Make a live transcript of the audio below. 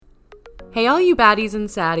Hey, all you baddies and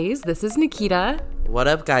saddies, this is Nikita. What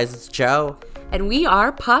up, guys? It's Joe. And we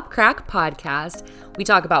are Pop Crack Podcast. We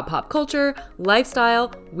talk about pop culture,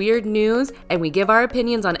 lifestyle, weird news, and we give our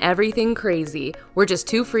opinions on everything crazy. We're just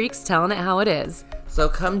two freaks telling it how it is. So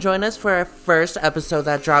come join us for our first episode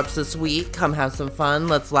that drops this week. Come have some fun.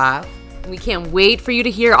 Let's laugh. We can't wait for you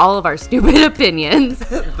to hear all of our stupid opinions.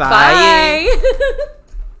 Bye. Bye.